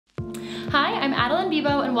Hi, I'm Adaline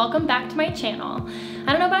Bebo and welcome back to my channel.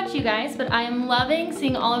 I don't know about you guys, but I am loving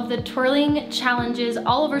seeing all of the twirling challenges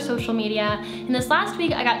all over social media. And this last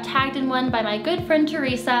week I got tagged in one by my good friend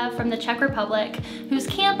Tereza from the Czech Republic, whose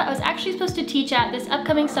camp I was actually supposed to teach at this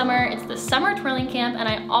upcoming summer. It's the summer twirling camp and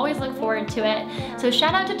I always look forward to it. So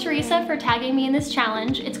shout out to Tereza for tagging me in this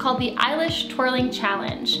challenge. It's called the EILISH Twirling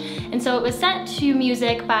Challenge. And so it was set to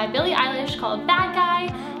music by Billie Eilish called Bad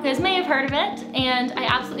Guy. You guys may have heard of it, and I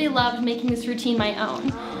absolutely loved making this routine my own.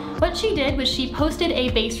 What she did was she posted a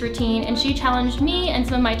bass routine and she challenged me and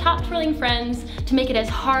some of my top twirling friends to make it as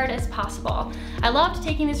hard as possible. I loved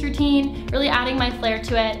taking this routine, really adding my flair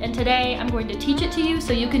to it, and today I'm going to teach it to you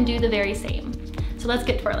so you can do the very same. So let's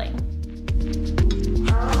get twirling.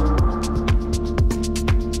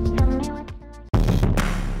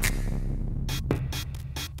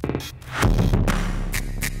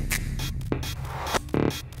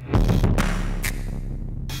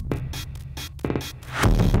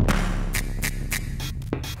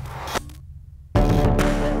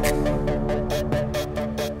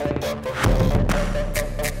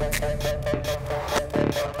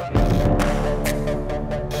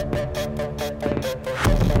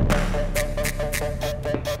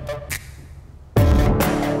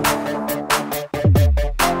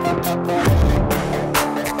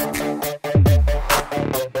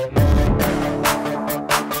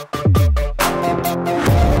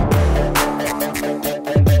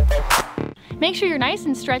 Make sure you're nice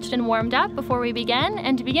and stretched and warmed up before we begin.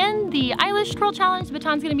 And to begin the EILISH Twirl Challenge, the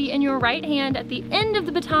baton's gonna be in your right hand. At the end of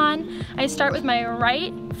the baton, I start with my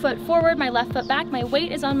right foot forward, my left foot back. My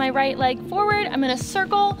weight is on my right leg forward. I'm gonna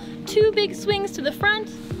circle 2 big swings to the front.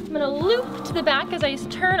 I'm gonna loop to the back as I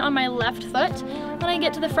turn on my left foot. When I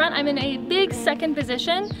get to the front, I'm in a big second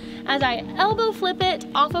position. As I elbow flip it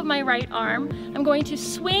off of my right arm, I'm going to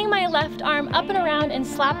swing my left arm up and around and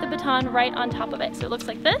slap the baton right on top of it. So it looks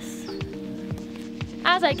like this.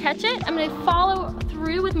 As I catch it, I'm gonna follow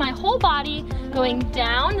through with my whole body going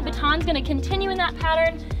down. The baton's gonna continue in that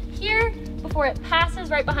pattern here before it passes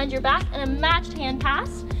right behind your back, and a matched hand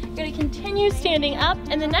pass. You're gonna continue standing up,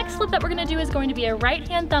 and the next flip that we're gonna do is going to be a right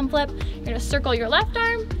hand thumb flip. You're gonna circle your left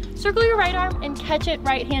arm, circle your right arm, and catch it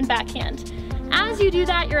right hand, backhand. As you do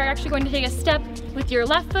that, you're actually going to take a step with your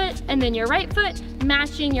left foot and then your right foot,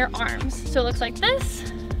 matching your arms. So it looks like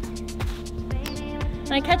this.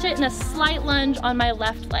 And I catch it in a slight lunge on my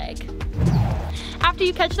left leg. After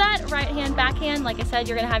you catch that, right hand, backhand, like I said,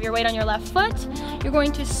 you're gonna have your weight on your left foot. You're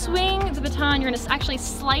going to swing the baton, you're gonna actually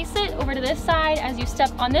slice it over to this side as you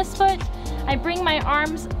step on this foot. I bring my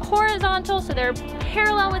arms horizontal so they're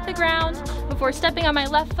parallel with the ground before stepping on my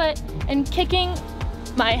left foot and kicking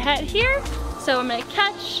my head here. So I'm gonna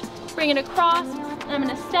catch, bring it across, and I'm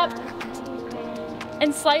gonna step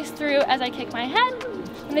and slice through as I kick my head.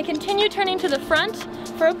 I'm gonna continue turning to the front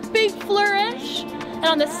for a big flourish. And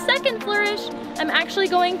on the second flourish, I'm actually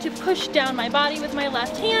going to push down my body with my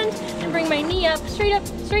left hand and bring my knee up,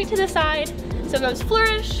 straight to the side. So it goes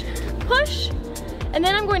flourish, push, and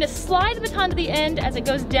then I'm going to slide the baton to the end as it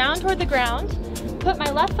goes down toward the ground. Put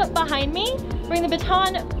my left foot behind me, bring the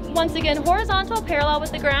baton once again horizontal, parallel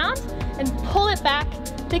with the ground, and pull it back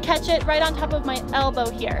to catch it right on top of my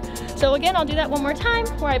elbow here. So again, I'll do that one more time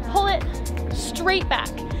where I pull it straight back.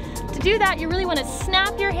 To do that, you really want to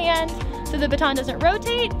snap your hand so the baton doesn't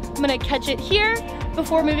rotate. I'm going to catch it here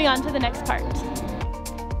before moving on to the next part.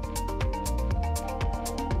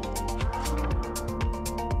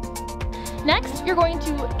 Next, you're going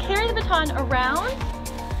to carry the baton around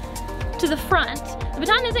to the front. The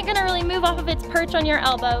baton isn't going to really move off of its perch on your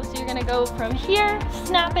elbow, so you're going to go from here,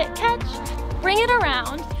 snap it, catch, bring it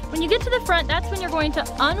around. When you get to the front, that's when you're going to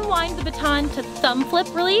unwind the baton to thumb flip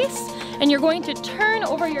release, and you're going to turn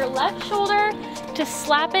over your left shoulder to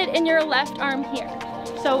slap it in your left arm here.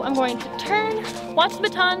 So I'm going to turn, watch the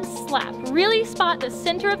baton slap. Really spot the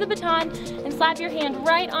center of the baton and slap your hand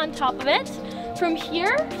right on top of it. From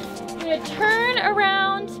here, you're going to turn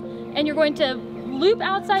around and you're going to loop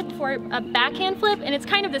outside for a backhand flip, and it's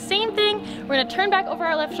kind of the same thing. We're going to turn back over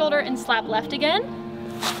our left shoulder and slap left again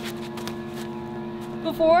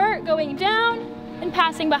before going down and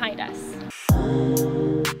passing behind us.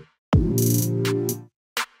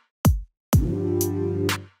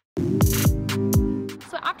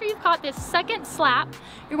 So after you've caught this second slap,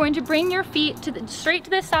 you're going to bring your feet straight to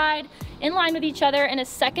the side, in line with each other in a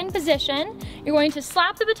second position. You're going to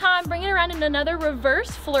slap the baton, bring it around in another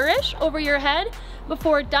reverse flourish over your head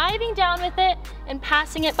before diving down with it and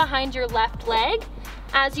passing it behind your left leg.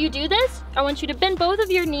 As you do this, I want you to bend both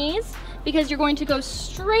of your knees because you're going to go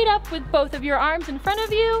straight up with both of your arms in front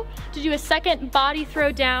of you to do a second body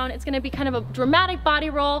throw down. It's gonna be kind of a dramatic body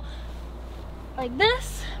roll like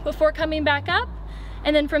this before coming back up.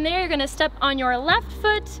 And then from there, you're gonna step on your left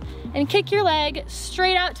foot and kick your leg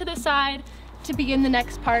straight out to the side to begin the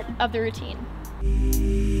next part of the routine.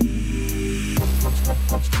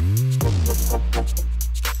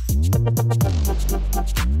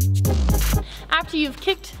 After you've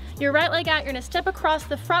kicked your right leg out, you're gonna step across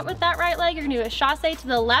the front with that right leg. You're gonna do a chassé to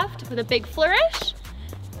the left with a big flourish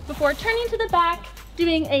before turning to the back,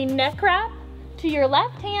 doing a neck wrap to your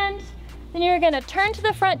left hand. Then you're gonna turn to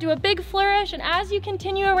the front, do a big flourish, and as you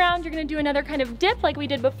continue around, you're gonna do another kind of dip like we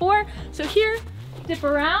did before. So here, dip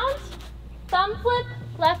around, thumb flip,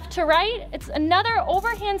 left to right. It's another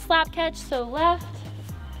overhand slap catch, so left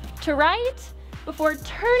to right, before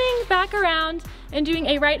turning back around and doing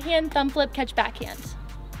a right hand thumb flip catch backhand.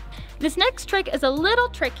 This next trick is a little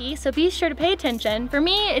tricky, so be sure to pay attention. For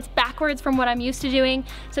me, it's backwards from what I'm used to doing,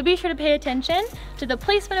 so be sure to pay attention to the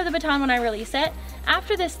placement of the baton when I release it.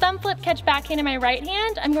 After this thumb flip catch backhand in my right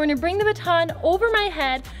hand, I'm going to bring the baton over my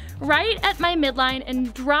head right at my midline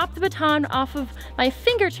and drop the baton off of my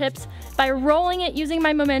fingertips by rolling it using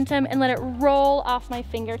my momentum and let it roll off my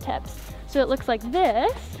fingertips. So it looks like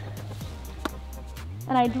this,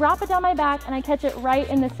 and I drop it down my back and I catch it right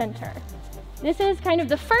in the center. This is kind of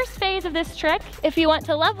the first phase of this trick. If you want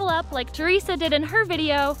to level up like Tereza did in her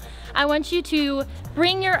video, I want you to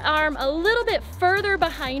bring your arm a little bit further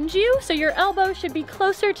behind you, so your elbow should be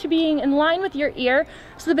closer to being in line with your ear,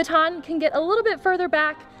 so the baton can get a little bit further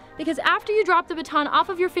back, because after you drop the baton off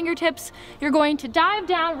of your fingertips, you're going to dive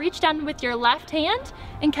down, reach down with your left hand,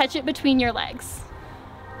 and catch it between your legs.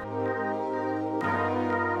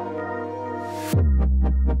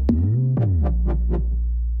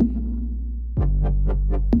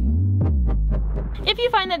 If you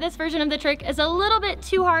find that this version of the trick is a little bit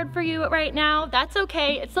too hard for you right now, that's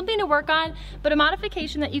okay. It's something to work on, but a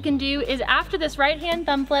modification that you can do is after this right hand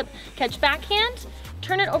thumb flip, catch backhand,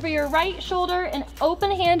 turn it over your right shoulder and open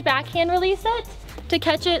hand backhand release it to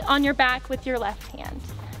catch it on your back with your left hand.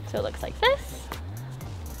 So it looks like this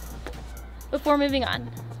before moving on.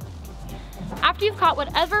 After you've caught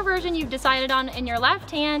whatever version you've decided on in your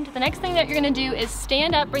left hand, the next thing that you're gonna do is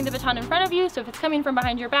stand up, bring the baton in front of you. So if it's coming from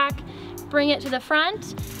behind your back, bring it to the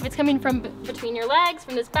front. If it's coming from between your legs,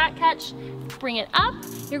 from this back catch, bring it up.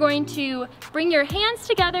 You're going to bring your hands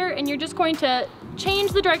together and you're just going to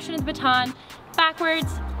change the direction of the baton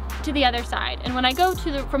backwards to the other side. And when I go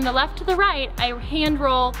from the left to the right, I hand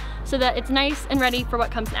roll so that it's nice and ready for what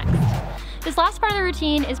comes next. This last part of the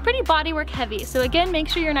routine is pretty bodywork heavy, so again, make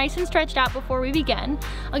sure you're nice and stretched out before we begin.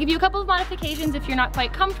 I'll give you a couple of modifications if you're not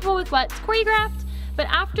quite comfortable with what's choreographed, but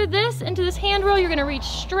after this, into this hand roll, you're gonna reach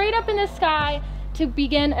straight up in the sky to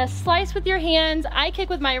begin a slice with your hands. I kick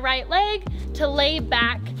with my right leg to lay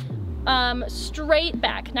back, straight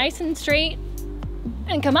back, nice and straight,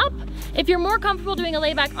 and come up. If you're more comfortable doing a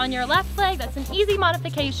layback on your left leg, that's an easy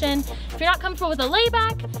modification. If you're not comfortable with a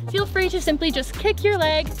layback, feel free to simply just kick your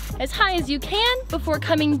leg as high as you can before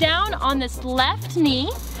coming down on this left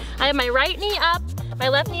knee. I have my right knee up, my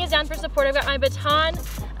left knee is down for support. I've got my baton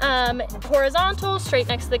horizontal, straight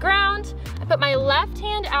next to the ground. I put my left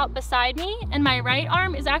hand out beside me and my right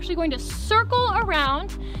arm is actually going to circle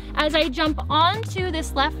around as I jump onto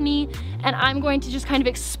this left knee, and I'm going to just kind of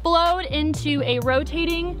explode into a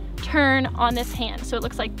rotating turn on this hand. So it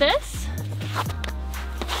looks like this.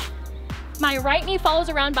 My right knee follows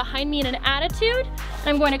around behind me in an attitude, and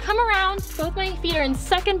I'm going to come around, both my feet are in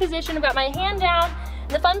second position, I've got my hand down.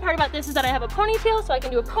 And the fun part about this is that I have a ponytail, so I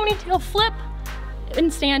can do a ponytail flip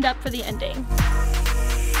and stand up for the ending.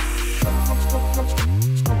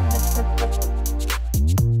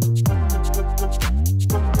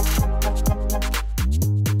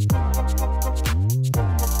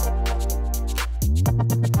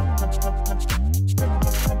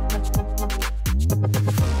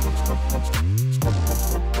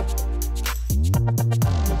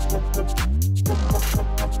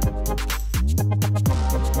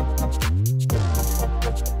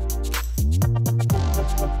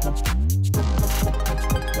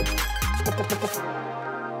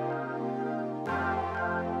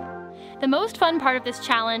 The most fun part of this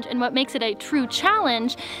challenge, and what makes it a true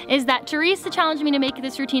challenge, is that Tereza challenged me to make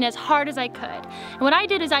this routine as hard as I could. And what I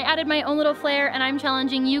did is I added my own little flair, and I'm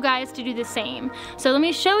challenging you guys to do the same. So let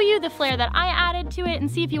me show you the flair that I added to it and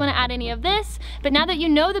see if you want to add any of this. But now that you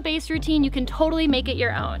know the base routine, you can totally make it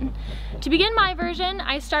your own. To begin my version,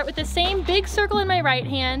 I start with the same big circle in my right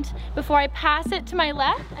hand before I pass it to my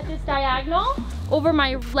left at this diagonal over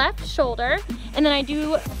my left shoulder, and then I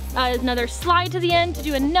do another slide to the end to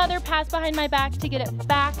do another pass behind my back to get it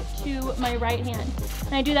back to my right hand.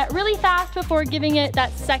 And I do that really fast before giving it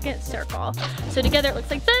that second circle. So together it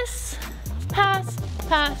looks like this. pass,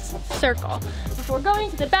 pass, circle. Before going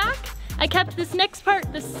to the back, I kept this next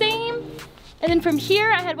part the same. And then from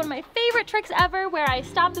here, I had one of my favorite tricks ever where I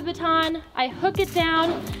stop the baton, I hook it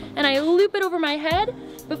down, and I loop it over my head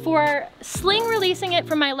before sling releasing it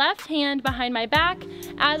from my left hand behind my back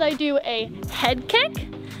as I do a head kick.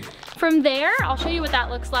 From there, I'll show you what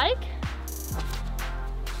that looks like.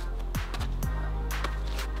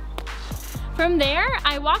 From there,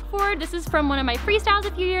 I walk forward. This is from one of my freestyles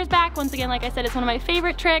a few years back. Once again, like I said, it's one of my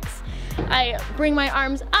favorite tricks. I bring my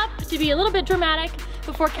arms up to be a little bit dramatic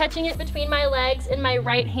before catching it between my legs and my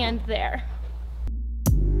right hand there.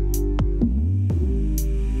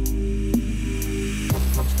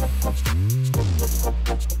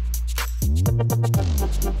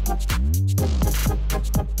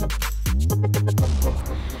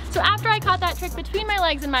 So after I caught that trick between my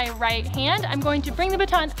legs and my right hand, I'm going to bring the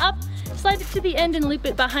baton up, slide it to the end and loop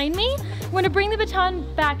it behind me. I'm going to bring the baton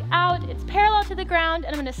back out. It's parallel to the ground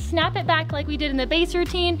and I'm going to snap it back like we did in the bass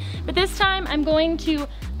routine. But this time I'm going to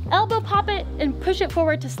elbow pop it and push it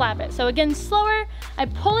forward to slap it. So again, slower, I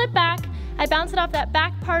pull it back, I bounce it off that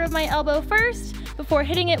back part of my elbow first before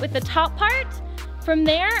hitting it with the top part. From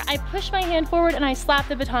there, I push my hand forward and I slap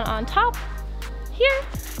the baton on top here,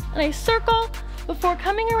 and I circle. Before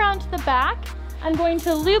coming around to the back, I'm going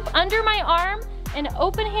to loop under my arm and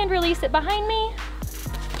open hand release it behind me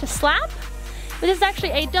to slap. This is actually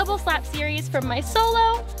a double slap series from my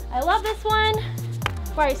solo. I love this one.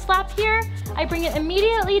 Where I slap here, I bring it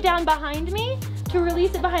immediately down behind me to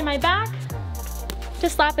release it behind my back to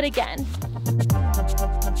slap it again.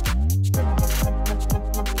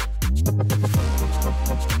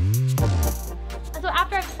 So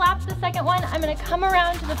after I've slapped the second one, I'm gonna come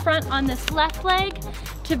around to the front on this left leg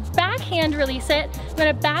to backhand release it. I'm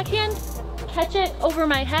gonna backhand catch it over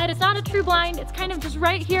my head. It's not a true blind, it's kind of just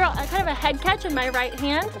right here, kind of a head catch in my right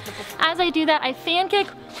hand. As I do that, I fan kick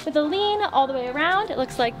with a lean all the way around. It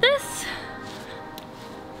looks like this.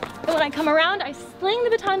 And when I come around, I sling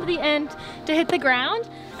the baton to the end to hit the ground.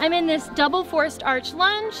 I'm in this double forced arch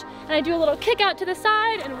lunge, and I do a little kick out to the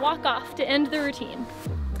side and walk off to end the routine.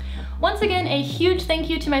 Once again, a huge thank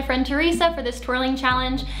you to my friend Teresa for this twirling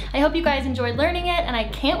challenge. I hope you guys enjoyed learning it, and I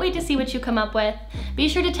can't wait to see what you come up with. Be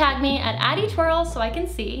sure to tag me at @AddieTwirls so I can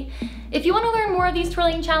see. If you want to learn more of these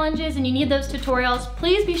twirling challenges and you need those tutorials,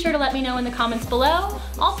 please be sure to let me know in the comments below.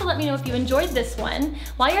 Also let me know if you enjoyed this one.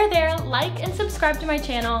 While you're there, like and subscribe to my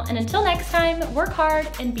channel, and until next time, work hard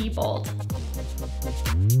and be bold.